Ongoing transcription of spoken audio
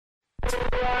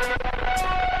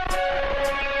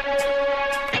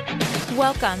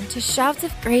Welcome to Shouts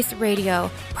of Grace Radio,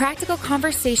 practical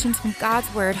conversations from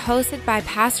God's Word, hosted by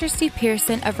Pastor Steve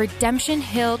Pearson of Redemption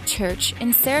Hill Church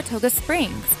in Saratoga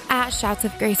Springs. At Shouts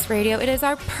of Grace Radio, it is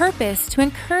our purpose to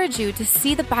encourage you to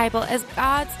see the Bible as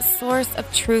God's source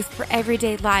of truth for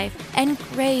everyday life and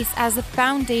grace as the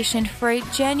foundation for a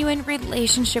genuine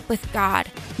relationship with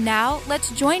God. Now, let's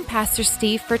join Pastor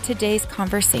Steve for today's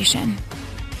conversation.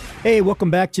 Hey, welcome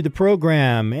back to the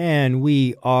program, and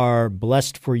we are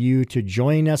blessed for you to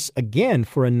join us again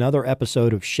for another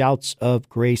episode of Shouts of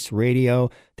Grace Radio.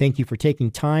 Thank you for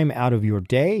taking time out of your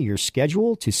day, your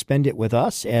schedule, to spend it with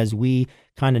us as we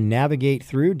kind of navigate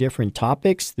through different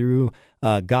topics through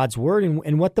God's Word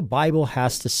and what the Bible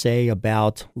has to say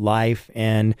about life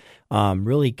and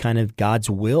really kind of God's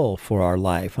will for our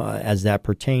life as that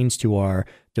pertains to our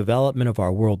development of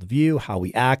our worldview, how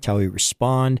we act, how we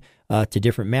respond to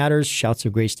different matters. Shouts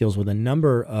of Grace deals with a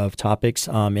number of topics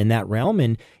in that realm.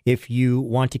 And if you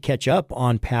want to catch up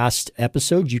on past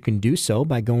episodes, you can do so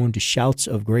by going to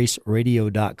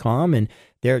shoutsofgraceradio.com. And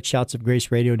there at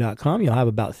shoutsofgraceradio.com, you'll have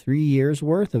about 3 years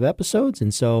worth of episodes.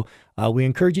 And so we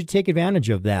encourage you to take advantage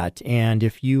of that. And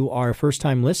if you are a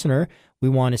first-time listener, we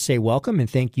want to say welcome and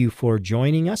thank you for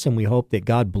joining us, and we hope that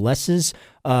God blesses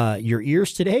your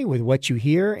ears today with what you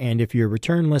hear. And if you're a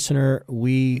return listener,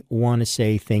 we want to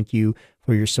say thank you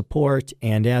for your support.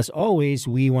 And as always,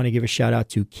 we want to give a shout out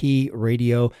to Key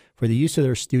Radio for the use of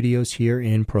their studios here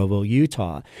in Provo,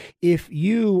 Utah. If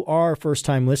you are a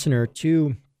first-time listener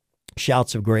to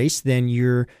Shouts of Grace, then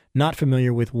you're not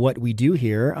familiar with what we do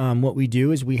here. What we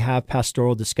do is we have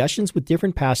pastoral discussions with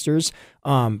different pastors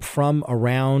from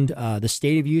around the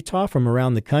state of Utah, from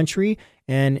around the country,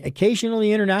 and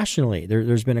occasionally internationally.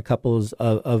 There's been a couple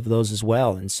of those as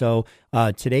well. And so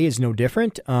today is no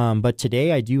different. But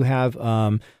today I do have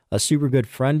a super good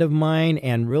friend of mine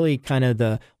and really kind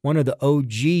of one of the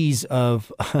OGs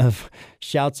of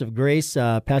Shouts of Grace,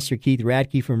 Pastor Keith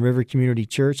Radke from River Community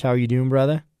Church. How are you doing,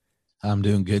 brother? I'm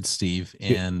doing good, Steve,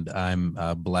 and I'm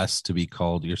blessed to be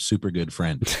called your super good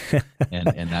friend,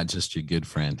 and not just your good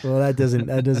friend. Well, that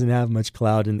doesn't have much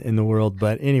clout in the world,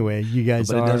 but anyway, you guys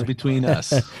but it does between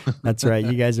us. That's right.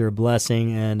 You guys are a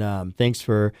blessing, and thanks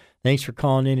for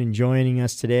calling in and joining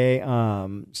us today.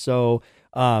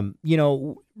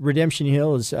 Redemption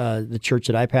Hill is the church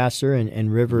that I pastor,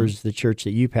 and River's the church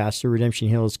that you pastor. Redemption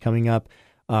Hill is coming up.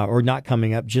 Or not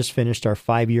coming up, just finished our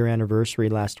 5-year anniversary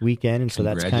last weekend. And so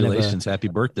that's kind of congratulations, happy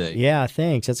birthday. Yeah,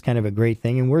 thanks. That's kind of a great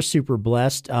thing. And we're super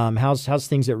blessed. How's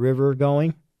things at River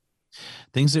going?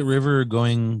 Things at River are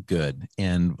going good.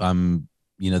 And,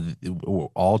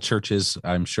 all churches,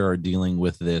 I'm sure, are dealing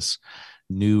with this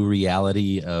new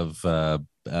reality of I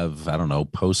don't know,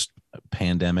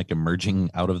 post-pandemic, emerging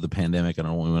out of the pandemic. I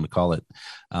don't know what we want to call it.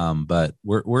 But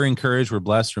we're encouraged. We're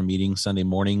blessed. We're meeting Sunday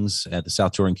mornings at the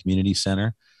South Jordan Community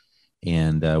Center.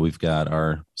 And we've got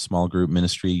our small group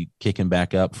ministry kicking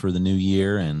back up for the new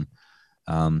year, and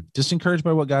just encouraged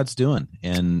by what God's doing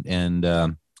and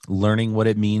learning what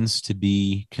it means to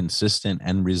be consistent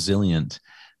and resilient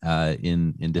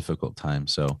in difficult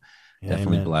times. So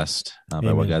definitely Amen. Blessed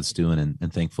by what God's doing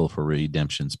and thankful for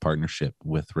Redemption's partnership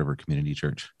with River Community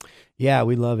Church. Yeah,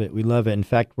 we love it. We love it. In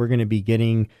fact, we're going to be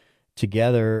getting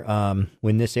together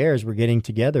when this airs. We're getting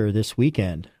together this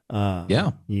weekend.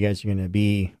 You guys are going to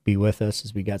be with us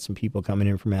as we got some people coming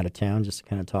in from out of town just to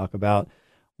kind of talk about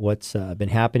what's been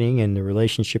happening and the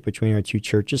relationship between our two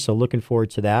churches. So looking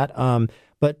forward to that.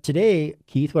 But today,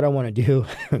 Keith, what I want to do,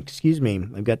 excuse me,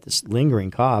 I've got this lingering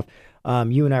cough.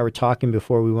 You and I were talking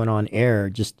before we went on air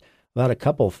just about a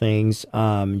couple things,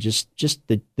 just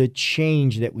the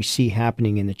change that we see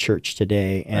happening in the church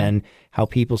today, and how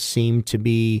people seem to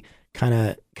be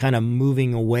kind of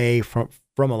moving away from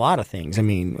a lot of things. I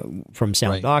mean, from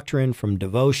sound doctrine, from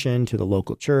devotion to the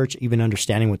local church, even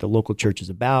understanding what the local church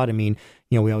is about. I mean,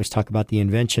 we always talk about the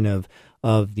invention of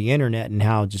the internet and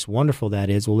how just wonderful that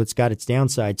is. Well, it's got its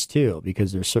downsides too,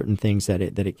 because there's certain things that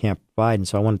it can't provide. And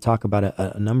so I want to talk about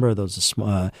a number of those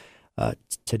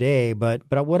today. But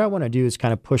what I want to do is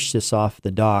kind of push this off the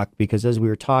dock, because as we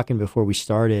were talking before we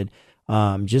started,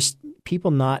 just people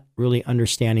not really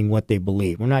understanding what they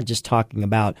believe. We're not just talking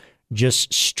about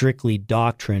just strictly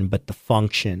doctrine, but the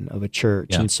function of a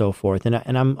church and so forth. And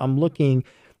I'm looking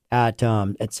at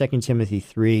 2 Timothy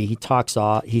 3. He starts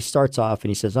off and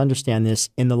he says, "Understand this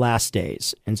in the last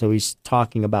days." And so he's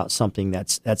talking about something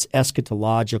that's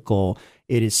eschatological.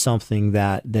 It is something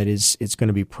that it's going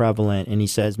to be prevalent. And he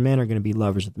says, men are going to be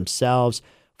lovers of themselves.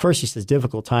 First, he says,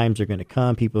 difficult times are going to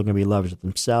come. People are going to be lovers of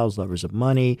themselves, lovers of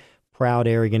money, proud,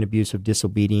 arrogant, abusive,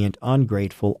 disobedient,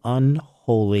 ungrateful,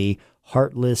 unholy,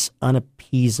 heartless,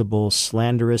 unappeasable,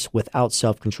 slanderous, without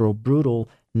self-control, brutal,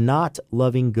 not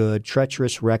loving good,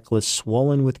 treacherous, reckless,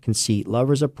 swollen with conceit,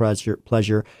 lovers of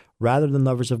pleasure rather than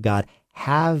lovers of God,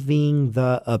 having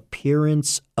the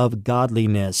appearance of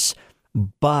godliness,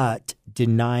 but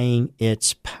denying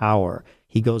its power.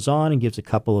 He goes on and gives a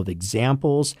couple of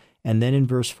examples. And then in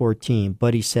verse 14,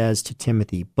 but he says to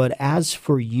Timothy, but as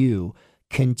for you,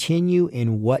 continue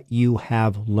in what you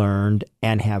have learned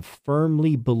and have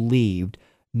firmly believed,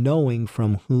 knowing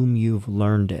from whom you've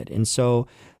learned it. And so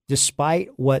despite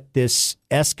what this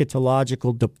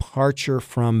eschatological departure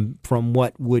from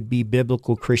what would be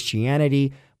biblical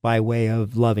Christianity by way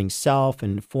of loving self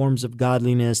and forms of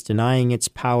godliness, denying its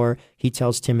power, he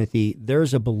tells Timothy,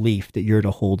 there's a belief that you're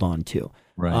to hold on to,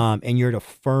 right. And you're to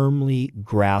firmly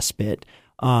grasp it.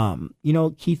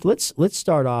 Keith, let's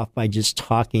start off by just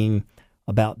talking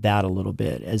about that a little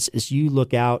bit. As you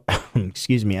look out,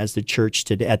 as the church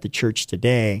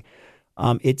today,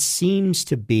 it seems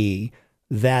to be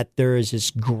that there is this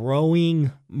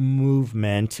growing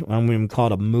movement, I'm going to call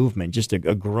it a movement, just a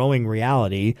growing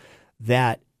reality,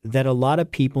 that a lot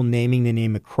of people naming the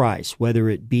name of Christ, whether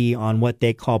it be on what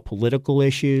they call political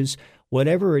issues,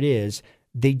 whatever it is,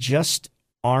 they just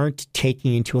aren't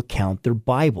taking into account their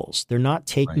Bibles. They're not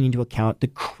taking into account the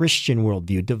Christian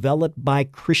worldview developed by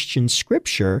Christian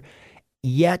scripture,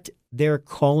 yet they're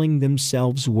calling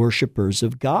themselves worshipers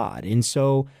of God. And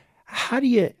so how do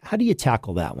you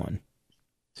tackle that one?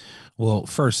 Well,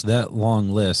 first, that long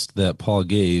list that Paul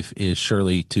gave is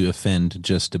surely to offend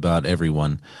just about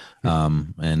everyone.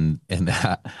 And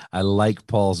I like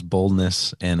Paul's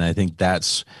boldness, and I think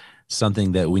that's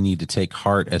something that we need to take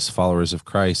heart as followers of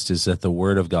Christ, is that the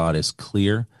word of God is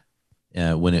clear.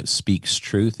 When it speaks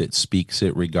truth, it speaks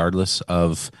it regardless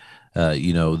of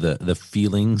the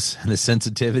feelings and the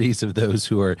sensitivities of those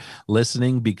who are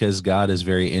listening, because God is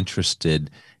very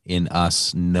interested in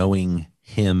us knowing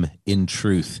him in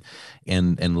truth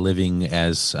and living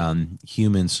as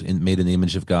humans made in the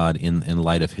image of God in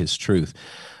light of his truth.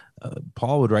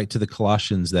 Paul would write to the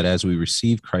Colossians that as we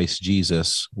receive Christ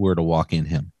Jesus, we're to walk in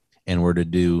him, and we're to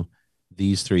do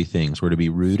these three things. We're to be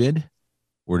rooted,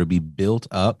 we're to be built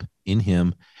up in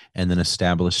him, and then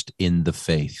established in the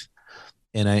faith.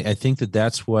 And I think that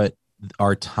that's what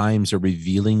our times are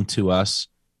revealing to us.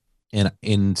 And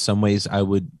in some ways, I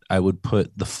would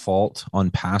put the fault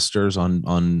on pastors,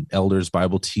 on elders,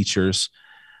 Bible teachers,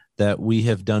 that we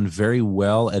have done very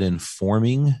well at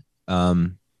informing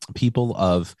people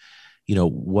of,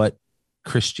 what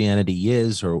Christianity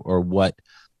is, or what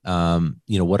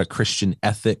what a Christian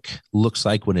ethic looks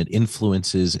like when it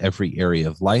influences every area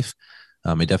of life.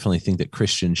 I definitely think that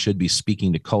Christians should be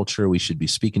speaking to culture. We should be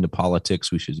speaking to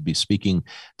politics. We should be speaking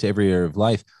to every area of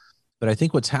life. But I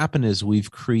think what's happened is we've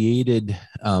created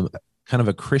kind of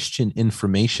a Christian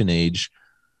information age,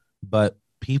 but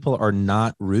people are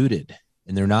not rooted,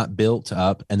 and they're not built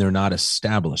up, and they're not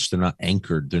established. They're not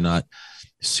anchored. They're not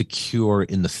secure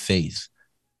in the faith.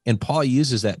 And Paul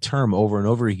uses that term over and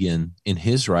over again in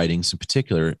his writings, in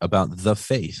particular about the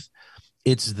faith.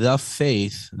 It's the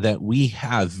faith that we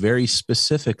have very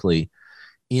specifically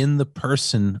in the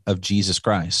person of Jesus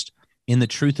Christ, in the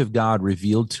truth of God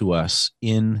revealed to us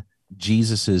in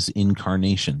Jesus's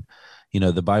incarnation.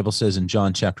 The Bible says in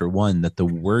John chapter 1 that the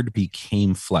Word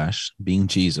became flesh, being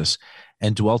Jesus,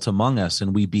 and dwelt among us,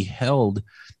 and we beheld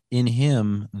in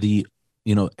him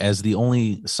as the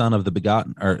only son of the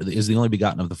begotten, or is the only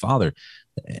begotten of the Father,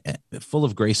 full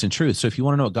of grace and truth. So if you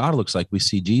want to know what God looks like, we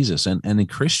see Jesus. And in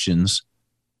Christians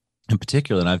in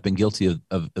particular, and I've been guilty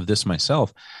of this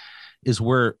myself, is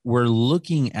we're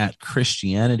looking at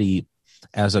Christianity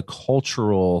as a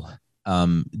cultural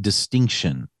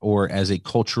distinction, or as a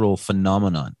cultural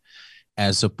phenomenon,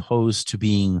 as opposed to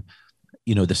being,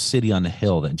 the city on the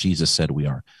hill that Jesus said we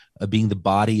are, being the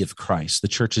body of Christ. The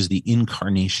church is the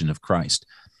incarnation of Christ.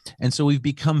 And so we've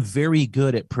become very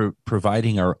good at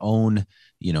providing our own,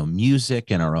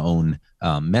 music and our own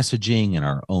messaging and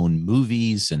our own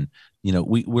movies. And,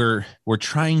 we're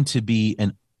trying to be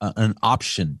an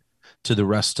option to the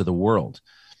rest of the world,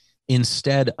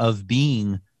 instead of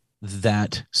being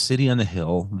that city on the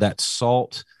hill, that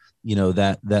salt,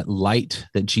 that light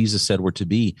that Jesus said we're to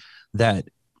be, that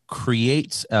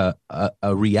creates a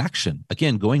reaction.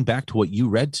 Again, going back to what you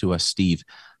read to us, Steve,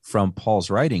 from Paul's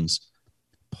writings,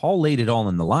 Paul laid it all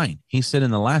in the line. He said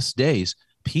in the last days,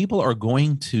 people are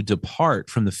going to depart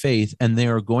from the faith, and they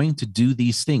are going to do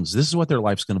these things. This is what their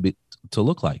life's going to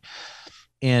look like.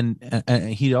 And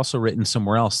he'd also written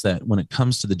somewhere else that when it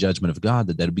comes to the judgment of God,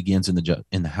 that it begins in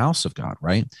the house of God,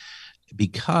 right?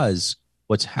 Because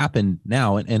what's happened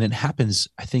now, and it happens,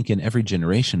 I think, in every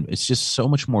generation, it's just so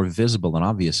much more visible and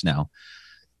obvious now,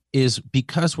 is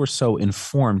because we're so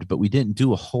informed, but we didn't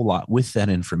do a whole lot with that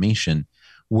information,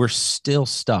 we're still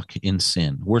stuck in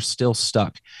sin. We're still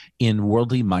stuck in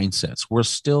worldly mindsets. We're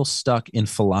still stuck in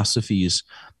philosophies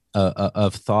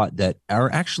of thought that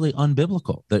are actually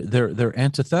unbiblical. They're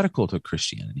antithetical to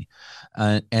Christianity.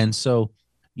 And so,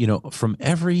 from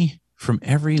every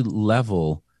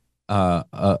level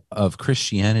of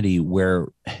Christianity where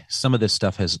some of this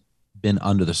stuff has been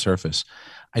under the surface,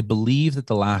 I believe that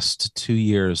the last 2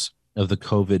 years of the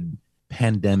COVID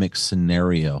pandemic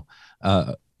scenario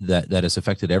that has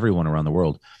affected everyone around the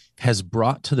world has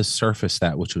brought to the surface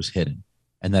that which was hidden.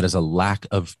 And that is a lack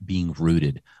of being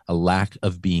rooted, a lack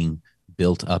of being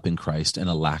built up in Christ, and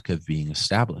a lack of being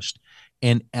established.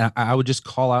 And I would just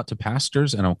call out to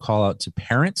pastors, and I would call out to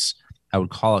parents. I would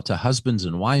call out to husbands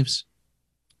and wives,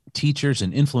 teachers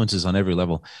and influences on every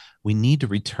level. We need to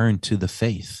return to the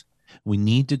faith. We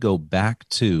need to go back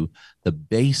to the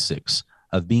basics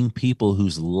of being people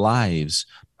whose lives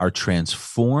are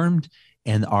transformed,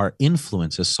 and our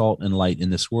influence as salt and light in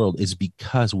this world is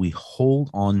because we hold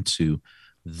on to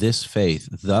this faith,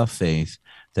 the faith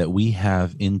that we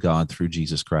have in God through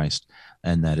Jesus Christ,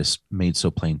 and that is made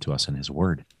so plain to us in His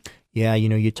Word. Yeah,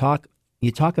 you talk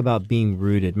about being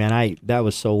rooted, man. That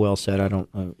was so well said. I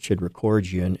should record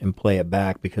you and play it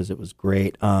back because it was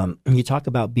great. You talk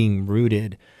about being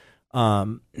rooted.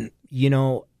 I've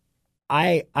been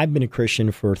a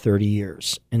Christian for 30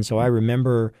 years, and so I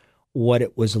remember what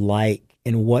it was like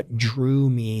and what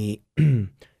drew me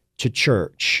to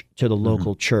church, to the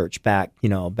local church back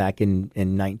in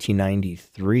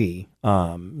 1993,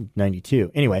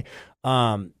 92. Anyway,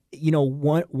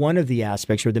 one of the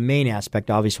aspects, or the main aspect,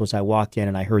 obviously, was I walked in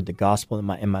and I heard the gospel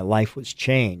and my life was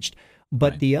changed.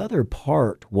 But the other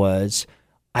part was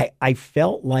I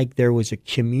felt like there was a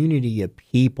community of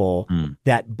people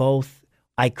that both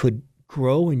I could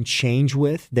grow and change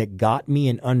with, that got me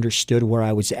and understood where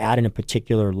I was at in a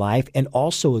particular life, and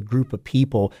also a group of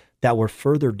people that were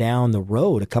further down the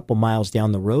road, a couple miles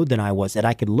down the road than I was, that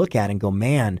I could look at and go,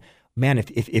 man,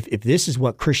 if this is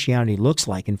what Christianity looks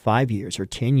like in 5 years or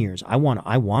 10 years, I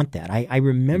want that. I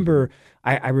remember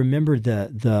the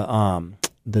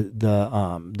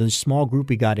small group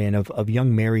we got in of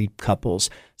young married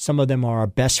couples. Some of them are our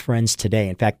best friends today.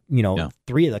 In fact,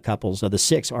 3 of the couples of the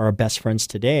 6 are our best friends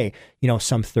today,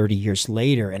 some 30 years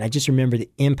later. And I just remember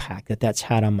the impact that's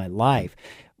had on my life.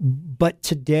 But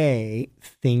today,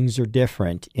 things are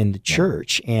different in the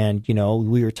church. And,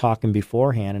 we were talking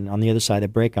beforehand, and on the other side of the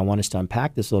break, I want us to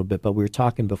unpack this a little bit, but we were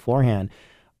talking beforehand,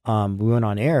 we went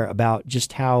on air about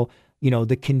just how,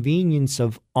 the convenience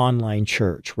of online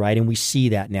church, right? And we see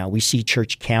that now. We see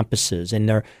church campuses, and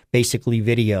they're basically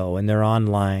video, and they're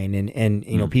online,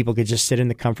 and people could just sit in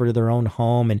the comfort of their own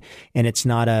home, and it's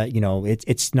not a,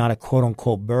 it's not a quote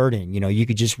unquote burden. You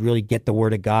could just really get the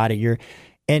word of God at your.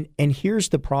 And here's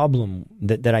the problem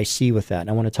that I see with that, and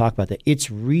I want to talk about that. It's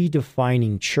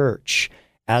redefining church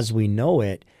as we know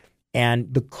it,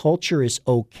 and the culture is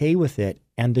okay with it,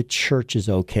 and the church is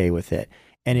okay with it.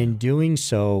 And in doing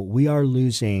so, we are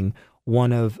losing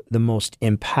one of the most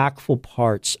impactful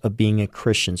parts of being a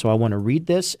Christian. So I want to read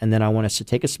this, and then I want us to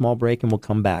take a small break, and we'll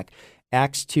come back.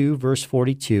 Acts 2, verse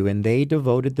 42, and they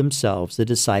devoted themselves, the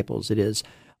disciples, it is,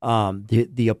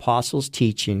 the apostles'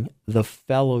 teaching, the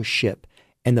fellowship,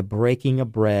 and the breaking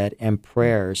of bread and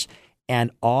prayers, and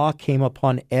awe came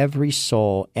upon every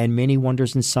soul, and many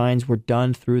wonders and signs were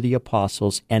done through the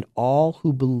apostles, and all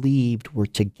who believed were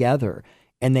together,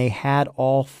 and they had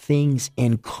all things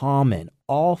in common,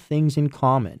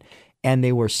 and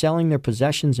they were selling their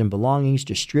possessions and belongings,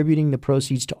 distributing the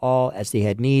proceeds to all as they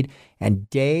had need, and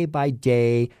day by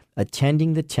day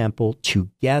attending the temple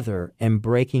together and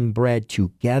breaking bread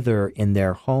together in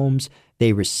their homes.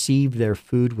 They received their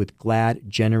food with glad,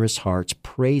 generous hearts,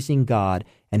 praising God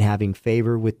and having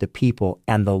favor with the people.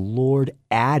 And the Lord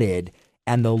added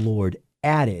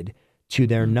to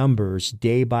their numbers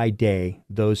day by day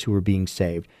those who were being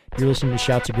saved. You're listening to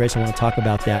Shouts of Grace. I want to talk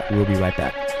about that. We'll be right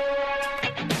back.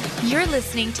 You're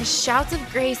listening to Shouts of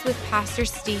Grace with Pastor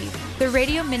Steve, the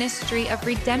radio ministry of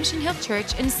Redemption Hill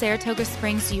Church in Saratoga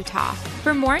Springs, Utah.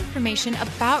 For more information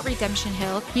about Redemption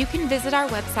Hill, you can visit our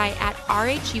website at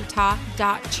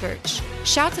rhutah.church.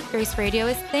 Shouts of Grace Radio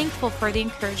is thankful for the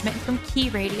encouragement from Key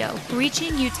Radio,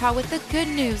 reaching Utah with the good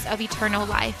news of eternal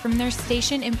life from their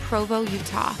station in Provo,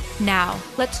 Utah. Now,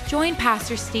 let's join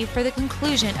Pastor Steve for the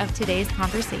conclusion of today's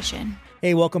conversation.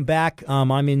 Hey, welcome back.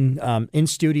 I'm in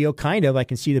studio, kind of. I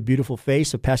can see the beautiful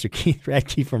face of Pastor Keith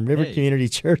Radke from River Community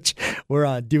Church.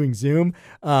 We're doing Zoom.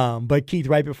 But Keith,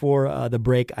 right before the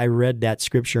break, I read that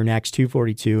scripture in Acts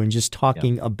 2:42 and just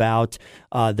talking about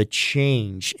the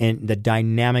change and the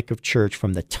dynamic of church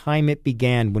from the time it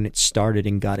began when it started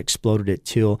and God exploded it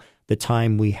till the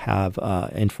time we have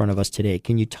in front of us today.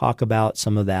 Can you talk about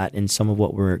some of that and some of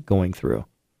what we're going through?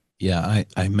 Yeah,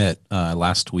 I met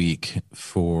last week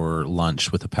for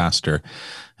lunch with a pastor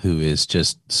who is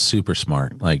just super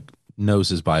smart, like knows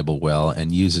his Bible well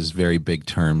and uses very big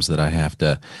terms that I have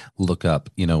to look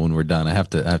up. When we're done, I have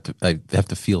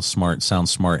to feel smart, sound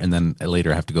smart, and then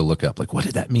later I have to go look up, like, what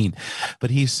did that mean?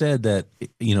 But he said that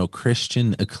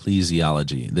Christian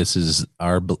ecclesiology, this is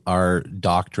our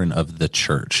doctrine of the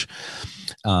church,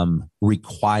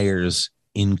 requires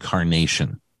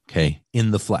incarnation. Okay,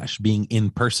 in the flesh, being in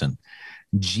person.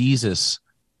 Jesus,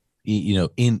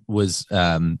 was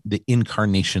the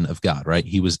incarnation of God, right?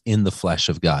 He was in the flesh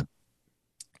of God.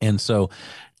 And so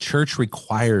church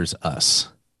requires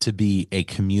us to be a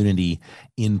community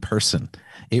in person.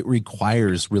 It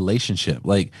requires relationship.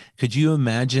 Like, could you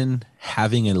imagine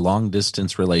having a long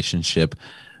distance relationship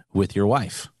with your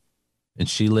wife? And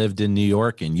she lived in New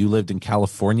York and you lived in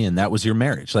California and that was your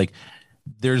marriage. Like,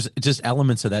 there's just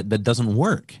elements of that doesn't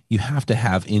work. You have to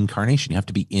have incarnation. You have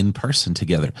to be in person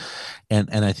together. And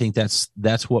I think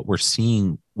that's what we're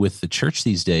seeing with the church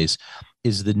these days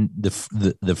is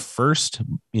the first,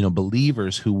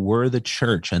 believers who were the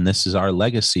church. And this is our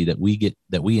legacy that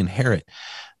we inherit.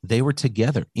 They were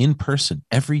together in person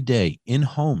every day, in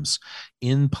homes,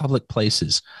 in public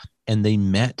places. And they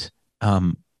met,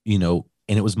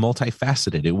 and it was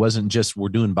multifaceted. It wasn't just we're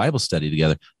doing Bible study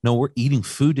together. No, we're eating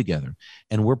food together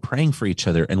and we're praying for each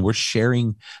other and we're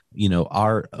sharing,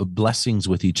 our blessings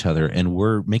with each other. And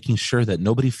we're making sure that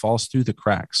nobody falls through the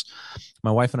cracks.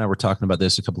 My wife and I were talking about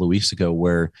this a couple of weeks ago,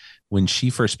 where when she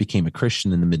first became a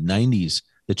Christian in the mid-90s,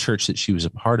 the church that she was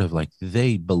a part of, like,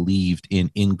 they believed in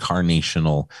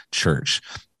incarnational church.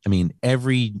 I mean,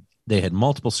 they had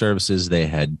multiple services. They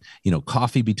had,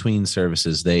 coffee between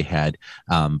services. They had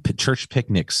church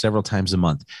picnics several times a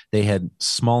month. They had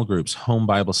small groups, home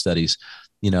Bible studies,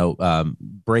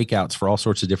 breakouts for all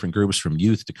sorts of different groups, from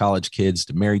youth to college kids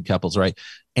to married couples, right?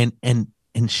 And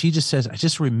she just says, I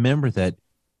just remember that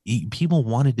people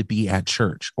wanted to be at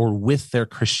church or with their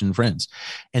Christian friends,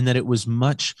 and that it was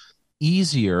much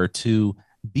easier to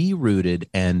be rooted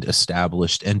and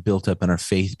established and built up in our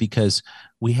faith because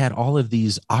we had all of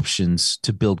these options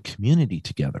to build community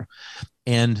together.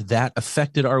 And that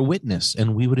affected our witness.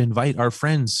 And we would invite our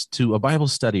friends to a Bible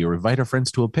study or invite our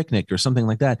friends to a picnic or something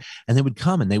like that. And they would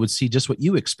come and they would see just what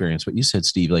you experienced, what you said,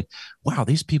 Steve, like, wow,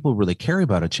 these people really care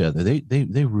about each other.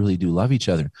 They really do love each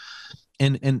other.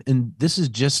 And this is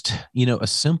just, a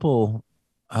simple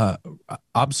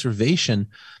observation.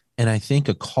 And I think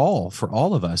a call for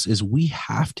all of us is we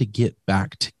have to get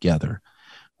back together.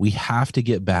 We have to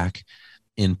get back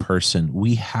in person.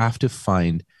 We have to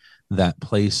find that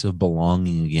place of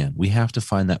belonging again. We have to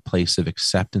find that place of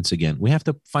acceptance again. We have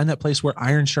to find that place where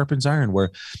iron sharpens iron, where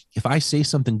if I say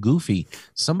something goofy,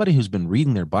 somebody who's been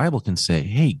reading their Bible can say,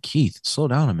 hey, Keith, slow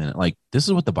down a minute. Like, this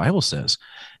is what the Bible says.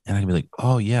 And I can be like,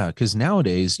 oh yeah. Because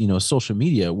nowadays, social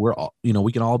media, we're all,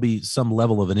 we can all be some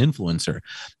level of an influencer,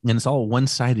 and it's all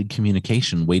one-sided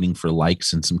communication waiting for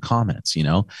likes and some comments,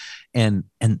 and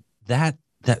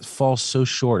that falls so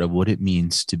short of what it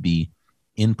means to be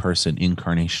in person,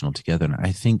 incarnational together. And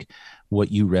I think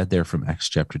what you read there from Acts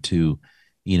chapter 2,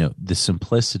 the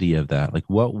simplicity of that, like,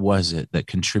 what was it that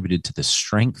contributed to the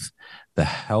strength, the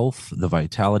health, the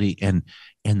vitality, and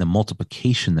the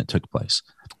multiplication that took place?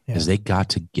 As they got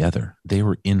together, they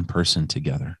were in person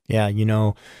together. Yeah.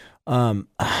 I'm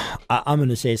going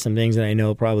to say some things that I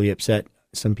know probably upset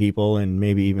some people and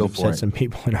maybe even upset some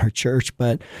people in our church.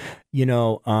 But,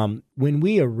 when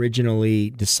we originally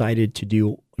decided to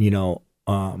do,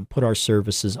 put our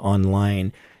services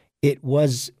online, it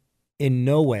was in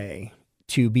no way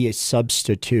to be a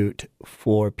substitute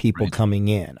for people coming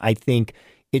in. I think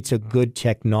it's a good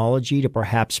technology to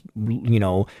perhaps,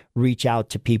 reach out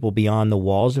to people beyond the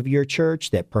walls of your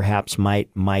church that perhaps might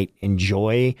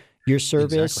enjoy your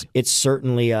service. Exactly. It's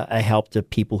certainly a help to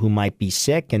people who might be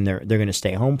sick and they're going to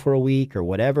stay home for a week or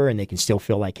whatever, and they can still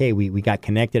feel like, hey, we got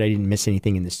connected. I didn't miss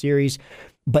anything in the series,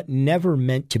 but never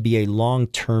meant to be a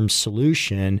long-term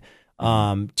solution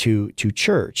to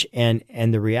church. And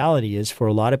the reality is, for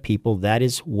a lot of people, that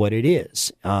is what it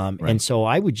is. And so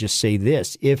I would just say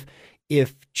this, if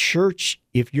if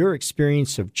your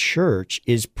experience of church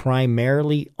is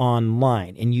primarily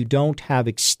online and you don't have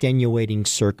extenuating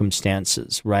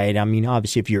circumstances, right? I mean,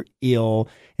 obviously, if you're ill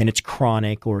and it's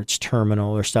chronic or it's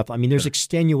terminal or stuff, I mean, there's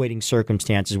extenuating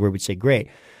circumstances where we'd say, great.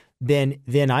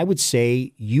 Then I would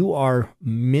say you are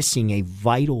missing a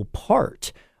vital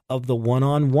part of the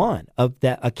one-on-one, of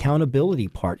that accountability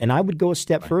part. And I would go a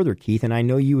step further, Keith, and I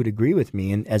know you would agree with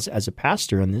me, and as a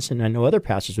pastor on this, and I know other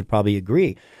pastors would probably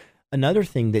agree. Another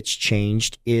thing that's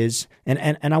changed is,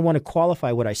 and I want to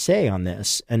qualify what I say on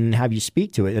this and have you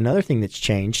speak to it. Another thing that's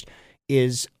changed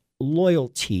is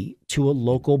loyalty to a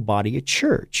local body of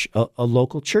church, a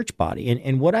local church body.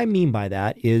 And what I mean by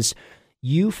that is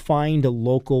you find a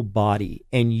local body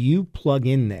and you plug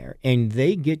in there and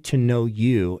they get to know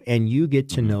you and you get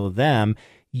to know them.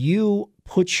 You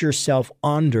put yourself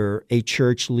under a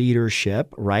church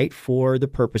leadership, right, for the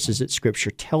purposes that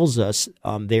Scripture tells us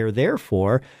they're there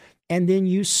for. And then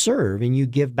you serve and you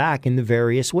give back in the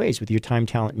various ways with your time,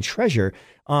 talent, and treasure.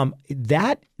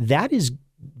 That is,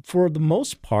 for the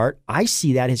most part, I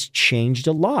see that has changed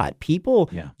a lot. People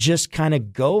just kind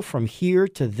of go from here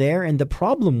to there. And the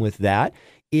problem with that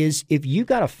is if you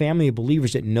got a family of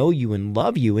believers that know you and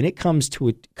love you, and it comes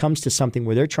to something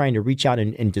where they're trying to reach out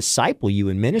and disciple you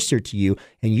and minister to you,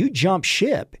 and you jump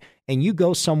ship and you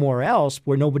go somewhere else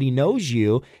where nobody knows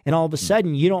you, and all of a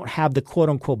sudden you don't have the quote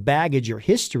unquote baggage or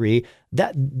history,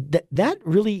 that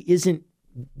really isn't.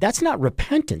 That's not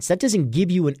repentance. That doesn't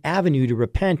give you an avenue to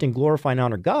repent and glorify and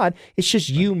honor God. It's just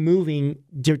you moving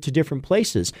to different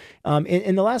places.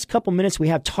 In the last couple minutes we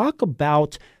have, talk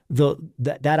about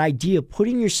that idea of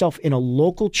putting yourself in a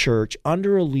local church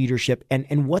under a leadership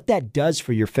and what that does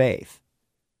for your faith.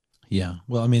 Yeah.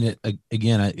 Well, I mean,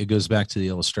 it goes back to the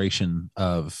illustration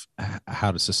of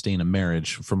how to sustain a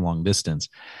marriage from long distance.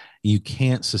 You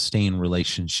can't sustain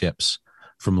relationships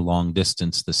from long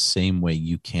distance the same way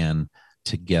you can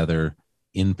together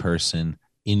in person,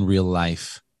 in real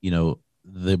life. You know,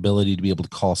 the ability to be able to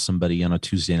call somebody on a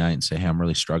Tuesday night and say, hey, I'm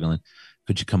really struggling.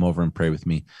 Could you come over and pray with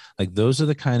me? Like, those are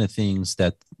the kind of things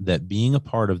that being a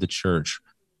part of the church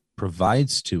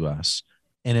provides to us.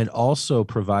 And it also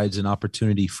provides an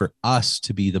opportunity for us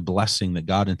to be the blessing that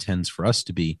God intends for us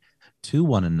to be to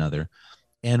one another.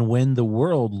 And when the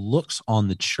world looks on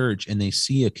the church and they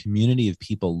see a community of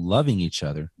people loving each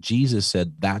other, Jesus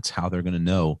said that's how they're going to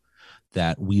know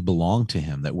that we belong to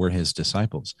him, that we're his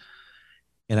disciples.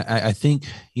 And I think,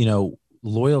 you know,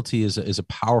 loyalty is a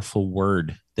powerful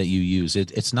word that you use.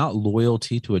 It's not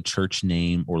loyalty to a church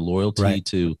name or loyalty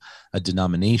to a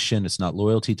denomination. It's not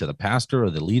loyalty to the pastor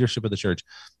or the leadership of the church.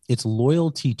 It's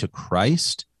loyalty to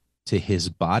Christ, to his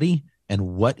body,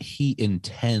 and what he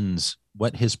intends,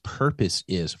 what his purpose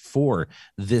is for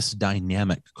this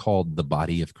dynamic called the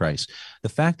body of Christ. The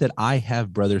fact that I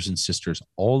have brothers and sisters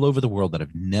all over the world that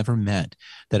I've never met,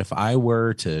 that if I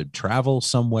were to travel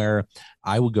somewhere,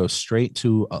 I would go straight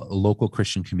to a local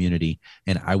Christian community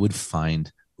and I would find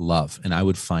love and I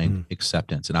would find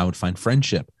acceptance and I would find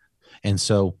friendship. And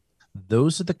so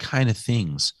those are the kind of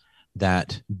things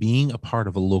that being a part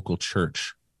of a local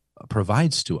church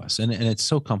provides to us. And it's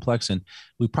so complex, and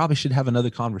we probably should have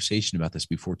another conversation about this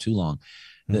before too long.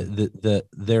 I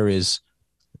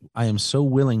am so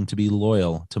willing to be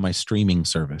loyal to my streaming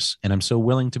service, and I'm so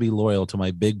willing to be loyal to my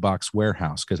big box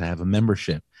warehouse because I have a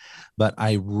membership, but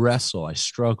I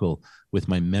struggle with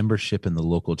my membership in the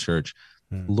local church.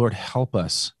 Lord, help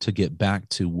us to get back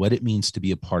to what it means to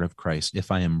be a part of Christ.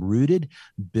 If I am rooted,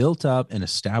 built up, and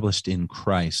established in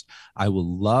Christ, I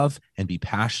will love and be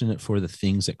passionate for the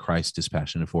things that Christ is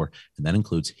passionate for. And that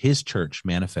includes his church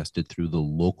manifested through the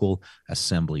local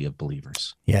assembly of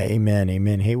believers. Yeah, amen,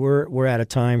 amen. Hey, we're out of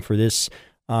time for this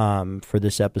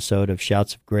episode of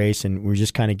Shouts of Grace, and we're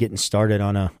just kind of getting started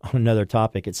on another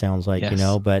topic. It sounds like,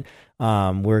 yes. But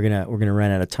we're gonna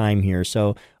run out of time here.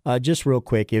 So just real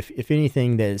quick, if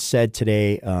anything that is said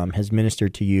today has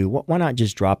ministered to you, why not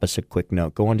just drop us a quick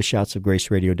note? Go on to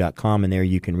shoutsofgraceradio.com, and there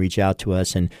you can reach out to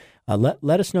us and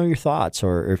let us know your thoughts,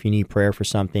 or if you need prayer for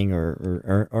something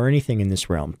or anything in this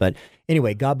realm. But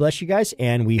anyway, God bless you guys,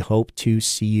 and we hope to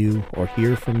see you or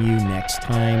hear from you next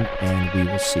time, and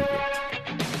we will see you.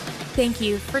 Thank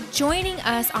you for joining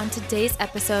us on today's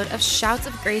episode of Shouts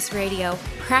of Grace Radio,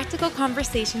 practical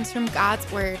conversations from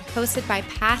God's Word, hosted by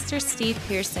Pastor Steve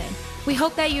Pearson. We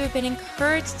hope that you have been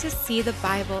encouraged to see the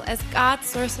Bible as God's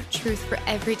source of truth for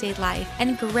everyday life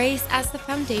and grace as the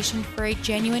foundation for a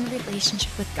genuine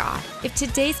relationship with God. If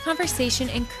today's conversation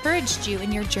encouraged you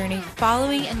in your journey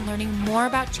following and learning more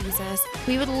about Jesus,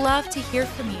 we would love to hear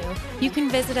from you. You can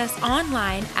visit us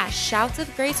online at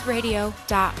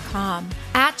shoutsofgraceradio.com.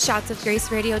 At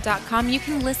shoutsofgraceradio.com, you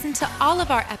can listen to all of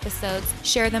our episodes,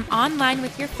 share them online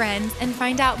with your friends, and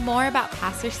find out more about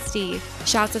Pastor Steve.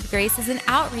 Shouts of Grace is an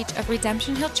outreach of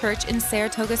Redemption Hill Church in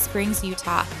Saratoga Springs,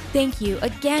 Utah. Thank you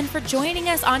again for joining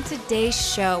us on today's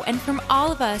show. And from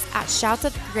all of us at Shouts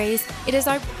of Grace, it is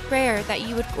our prayer that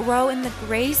you would grow in the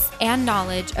grace and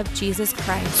knowledge of Jesus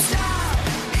Christ.